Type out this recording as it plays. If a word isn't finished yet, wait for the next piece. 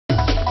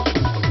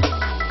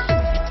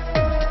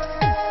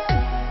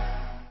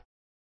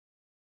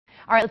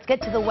All right, let's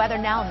get to the weather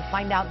now and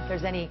find out if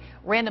there's any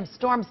random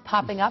storms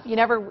popping up. You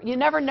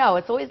never know.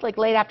 It's always like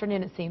late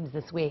afternoon, it seems,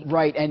 this week.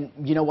 Right, and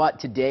you know what?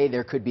 Today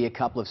there could be a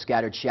couple of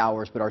scattered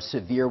showers, but our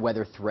severe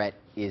weather threat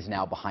is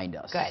now behind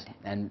us. Good.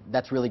 And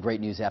that's really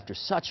great news after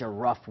such a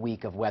rough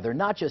week of weather,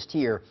 not just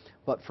here,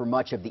 but for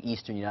much of the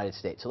eastern United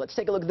States. So let's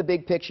take a look at the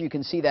big picture. You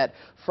can see that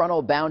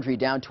frontal boundary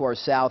down to our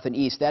south and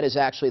east. That is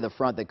actually the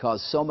front that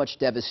caused so much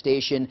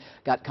devastation.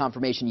 Got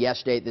confirmation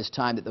yesterday at this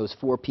time that those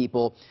 4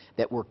 people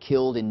that were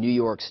killed in New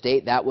York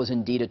State, that was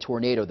indeed a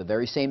tornado. The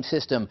very same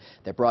system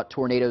that brought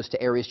tornadoes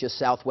to areas just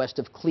southwest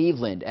of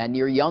Cleveland and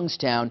near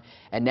Youngstown.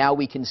 And now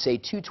we can say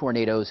 2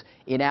 tornadoes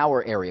in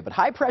our area. But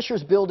high pressure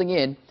is building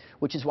in,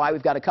 which is why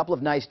we've got a couple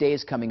of nice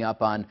days coming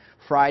up on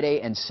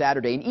Friday and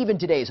Saturday. And even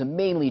today is a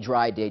mainly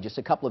dry day, just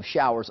a couple of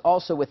showers.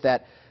 Also with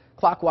that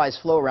clockwise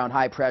flow around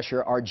high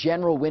pressure, our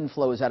general wind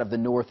flow is out of the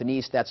north and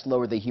east. That's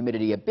lowered the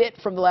humidity a bit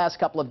from the last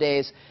couple of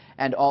days,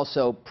 and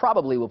also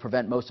probably will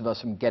prevent most of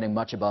us from getting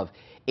much above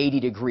 80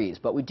 degrees.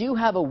 But we do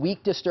have a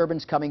weak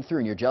disturbance coming through,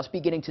 and you're just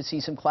beginning to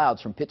see some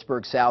clouds from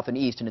Pittsburgh south and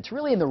east, and it's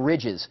really in the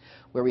ridges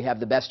where we have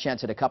the best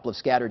chance at a couple of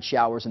scattered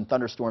showers and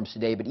thunderstorms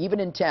today. But even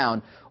in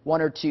town,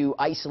 1 or 2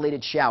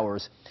 isolated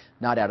showers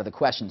not out of the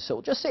question. So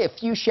we'll just say a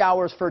few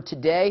showers for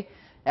today.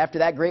 After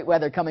that, great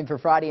weather coming for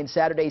Friday and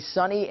Saturday,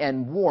 sunny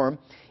and warm.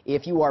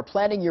 If you are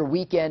planning your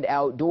weekend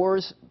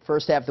outdoors,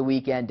 first half of the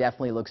weekend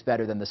definitely looks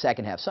better than the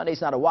second half.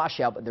 Sunday's not a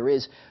washout, but there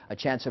is a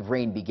chance of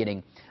rain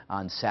beginning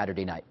on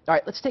Saturday night. All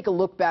right, let's take a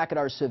look back at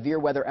our severe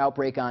weather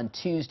outbreak on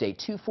Tuesday.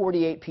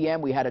 2:48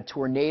 p.m., we had a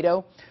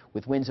tornado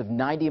with winds of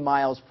 90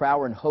 miles per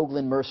hour in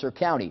Hoagland, Mercer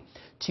County.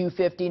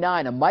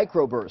 2:59, a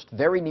microburst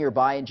very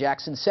nearby in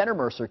Jackson Center,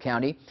 Mercer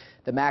County.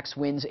 The max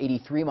winds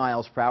 83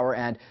 miles per hour,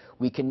 and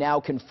we can now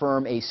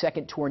confirm a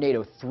second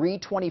tornado.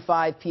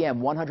 3:25 p.m.,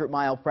 100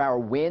 mile per hour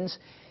winds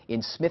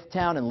in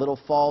Smithtown and Little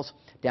Falls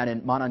down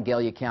in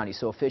Monongalia County.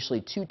 So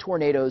officially 2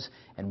 tornadoes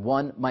and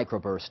 1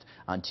 microburst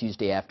on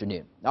Tuesday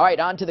afternoon. All right,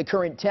 on to the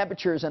current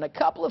temperatures, and a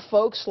couple of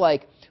folks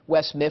like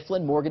West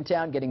Mifflin,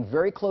 Morgantown, getting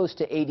very close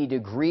to 80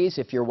 degrees.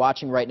 If you're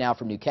watching right now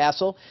from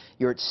Newcastle,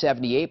 you're at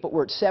 78, but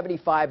we're at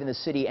 75 in the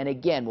city, and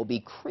again, we'll be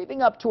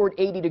creeping up toward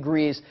 80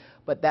 degrees,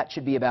 but that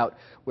should be about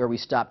where we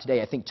stop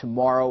today. I think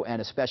tomorrow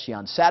and especially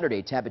on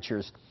Saturday,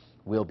 temperatures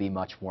will be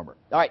much warmer.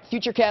 All right,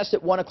 Futurecast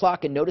at 1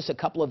 o'clock, and notice a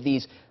couple of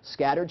these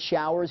scattered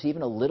showers,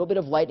 even a little bit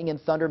of lightning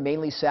and thunder,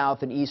 mainly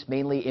south and east,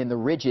 mainly in the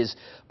ridges.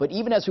 But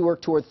even as we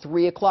work toward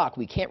 3 o'clock,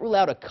 we can't rule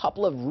out a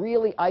couple of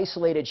really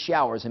isolated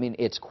showers. I mean,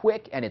 it's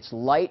quick and it's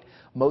light.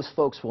 Most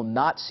folks will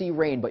not see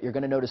rain, but you're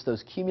going to notice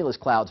those cumulus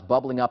clouds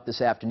bubbling up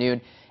this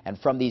afternoon. And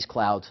from these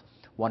clouds,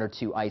 1 or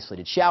 2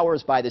 isolated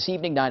showers. By this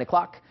evening, 9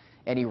 o'clock,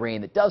 any rain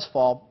that does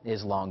fall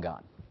is long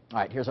gone. All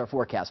right, here's our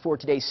forecast for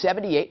today.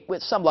 78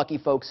 with some lucky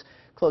folks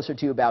closer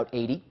to about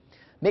 80.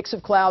 Mix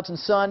of clouds and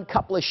sun,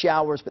 couple of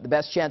showers, but the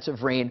best chance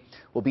of rain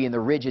will be in the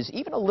ridges.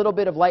 Even a little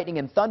bit of lightning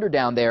and thunder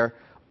down there,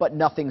 but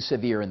nothing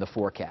severe in the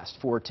forecast.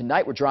 For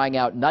tonight, we're drying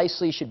out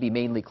nicely, should be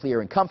mainly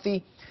clear and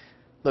comfy.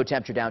 Low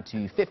temperature down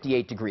to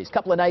 58 degrees.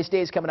 Couple of nice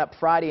days coming up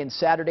Friday and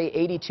Saturday,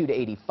 82 to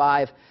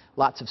 85.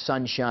 Lots of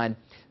sunshine.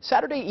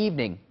 Saturday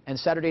evening and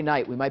Saturday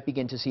night, we might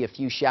begin to see a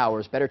few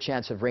showers. Better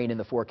chance of rain in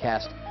the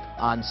forecast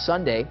on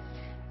Sunday.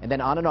 And then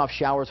on and off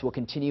showers will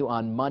continue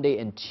on Monday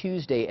and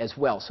Tuesday as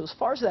well. So as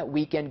far as that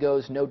weekend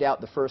goes, no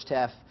doubt the first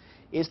half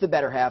is the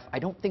better half. I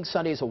don't think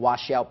Sunday is a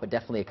washout, but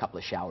definitely a couple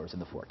of showers in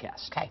the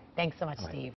forecast. Okay, thanks so much, Steve.